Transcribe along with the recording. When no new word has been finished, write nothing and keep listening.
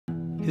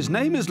His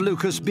name is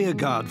Lucas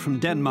Bjerregaard from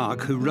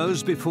Denmark, who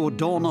rose before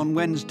dawn on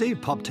Wednesday,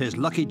 popped his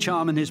lucky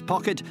charm in his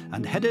pocket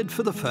and headed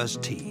for the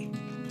first tee.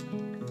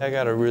 I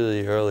got a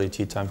really early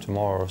tee time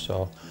tomorrow,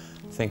 so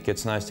I think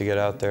it's nice to get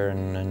out there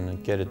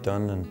and get it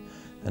done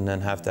and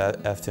then have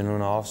that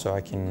afternoon off so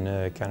I can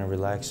kind of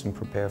relax and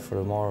prepare for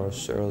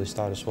tomorrow's early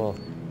start as well.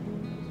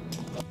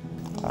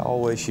 I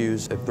always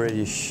use a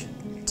British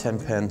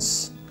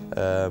 10-pence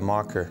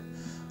marker.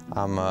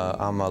 I'm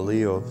a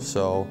Leo,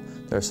 so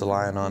there's a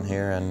lion on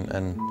here, and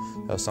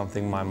that was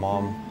something my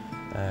mom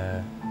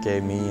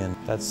gave me, and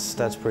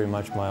that's pretty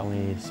much my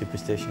only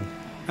superstition.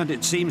 And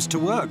it seems to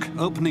work.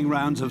 Opening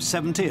rounds of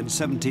 70 and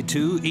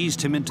 72 eased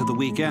him into the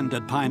weekend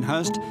at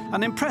Pinehurst.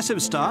 An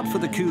impressive start for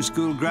the Q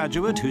School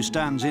graduate who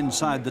stands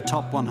inside the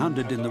top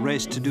 100 in the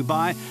race to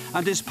Dubai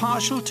and is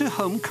partial to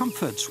home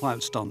comforts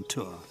whilst on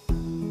tour.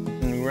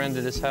 When we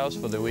rented this house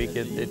for the week,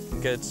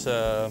 it gets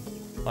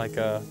like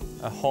a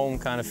home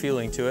kind of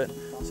feeling to it.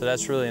 So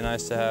that's really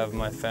nice to have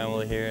my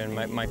family here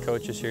and my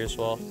coaches here as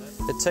well.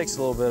 It takes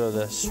a little bit of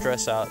the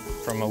stress out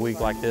from a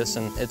week like this,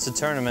 and it's a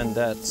tournament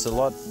that's a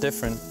lot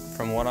different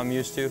from what I'm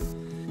used to.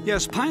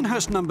 Yes,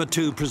 Pinehurst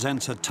 #2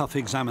 presents a tough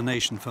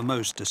examination for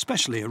most,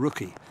 especially a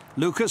rookie.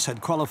 Lucas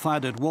had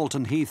qualified at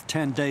Walton Heath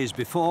 10 days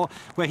before,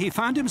 where he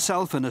found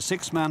himself in a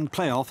 6-man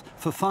playoff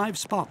for 5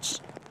 spots.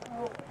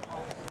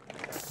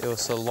 It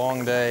was a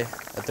long day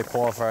at the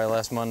qualifier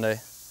last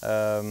Monday.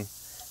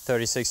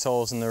 36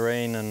 holes in the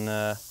rain and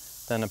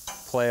then a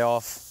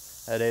playoff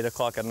at 8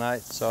 o'clock at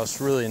night. So I was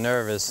really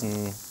nervous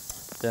and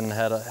didn't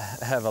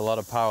have a lot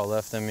of power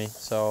left in me.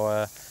 So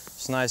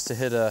it's nice to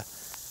hit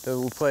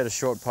we played a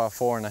short par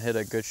 4 and I hit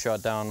a good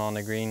shot down on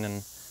the green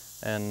and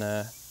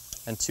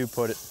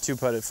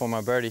two-putt it for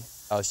my birdie.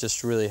 I was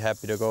just really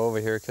happy to go over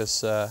here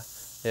because,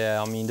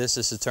 yeah, I mean, this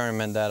is a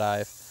tournament that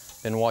I've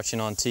been watching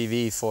on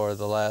TV for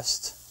the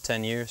last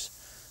 10 years.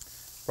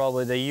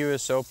 Probably the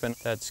US Open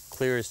that's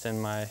clearest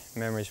in my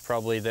memories,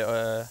 probably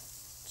the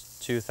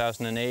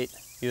 2008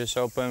 US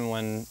Open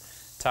when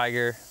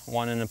Tiger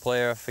won in the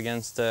playoff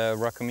against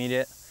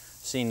Rockamediate.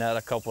 Seen that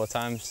a couple of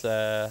times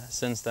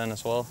since then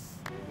as well.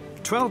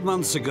 12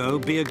 months ago,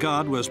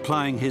 Bjerregaard was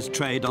plying his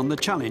trade on the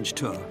Challenge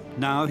Tour.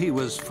 Now he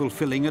was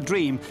fulfilling a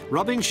dream,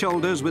 rubbing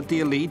shoulders with the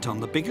elite on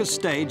the biggest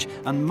stage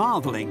and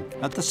marveling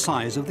at the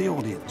size of the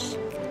audience.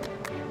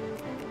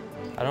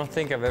 I don't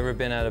think I've ever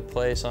been at a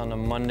place on a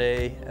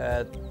Monday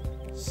at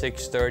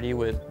 6:30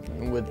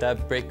 with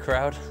that big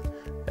crowd.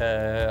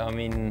 I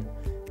mean,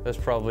 there's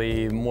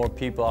probably more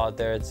people out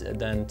there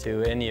than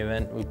to any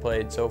event we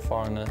played so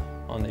far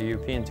on the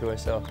European Tour,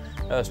 so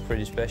that was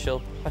pretty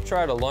special. I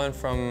try to learn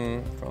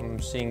from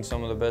seeing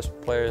some of the best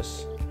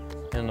players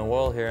in the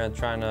world here and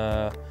trying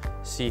to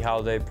see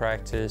how they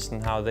practiced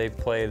and how they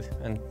played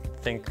and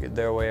think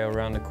their way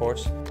around the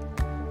course.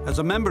 As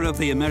a member of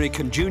the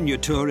American Junior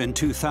Tour in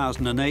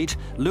 2008,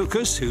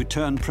 Lucas, who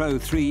turned pro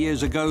 3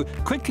 years ago,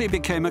 quickly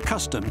became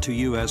accustomed to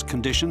US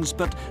conditions,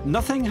 but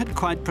nothing had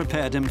quite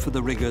prepared him for the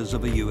rigors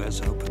of a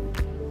US Open.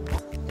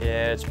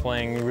 Yeah, it's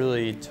playing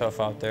really tough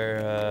out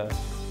there.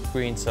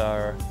 Greens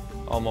are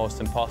almost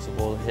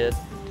impossible to hit.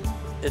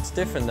 It's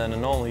different than a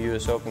normal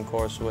US Open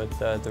course with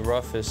the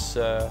rough is,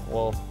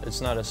 well,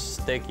 it's not as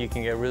thick. You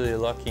can get really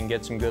lucky and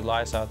get some good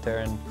lies out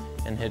there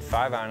and hit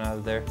 5-iron out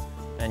of there.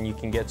 And you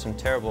can get some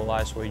terrible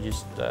lies where you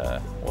just,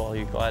 well,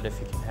 you're glad if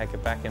you can hack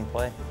it back and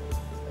play.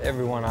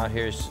 Everyone out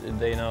here,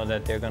 they know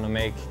that they're going to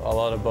make a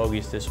lot of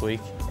bogeys this week,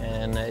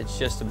 and it's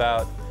just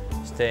about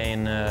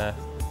staying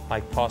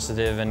like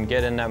positive and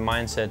get in that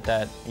mindset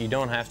that you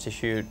don't have to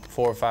shoot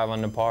 4 or 5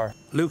 under par.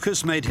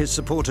 Lucas made his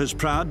supporters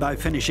proud by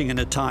finishing in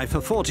a tie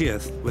for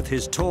 40th. With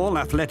his tall,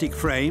 athletic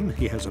frame,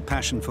 he has a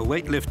passion for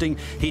weightlifting.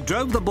 He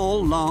drove the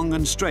ball long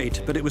and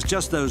straight, but it was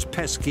just those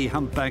pesky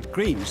humpback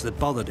greens that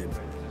bothered him.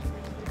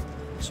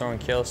 Soren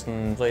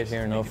Kjeldsen played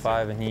here in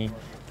 '05, and he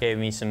gave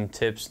me some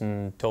tips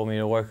and told me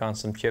to work on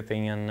some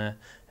chipping, and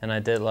I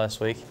did last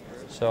week.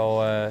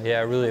 So yeah,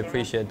 I really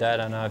appreciate that,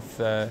 and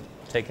I've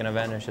taken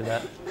advantage of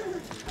that.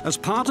 As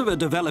part of a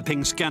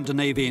developing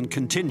Scandinavian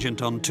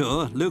contingent on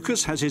tour,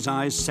 Lucas has his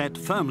eyes set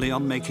firmly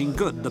on making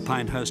good the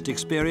Pinehurst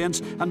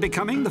experience and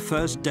becoming the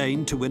first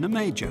Dane to win a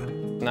major.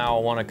 Now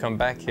I want to come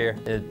back here.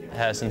 It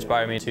has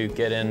inspired me to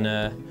get in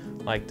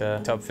like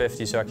the top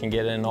 50 so I can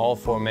get in all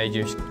 4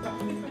 majors.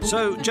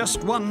 So,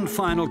 just one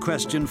final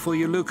question for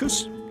you,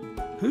 Lucas.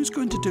 Who's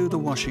going to do the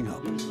washing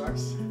up?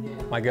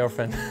 My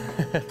girlfriend.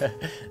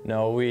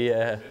 No,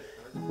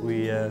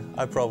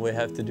 I probably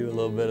have to do a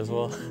little bit as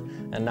well.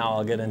 And now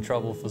I'll get in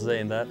trouble for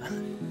saying that.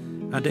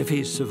 And if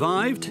he's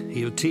survived,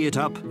 he'll tee it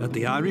up at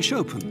the Irish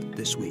Open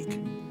this week.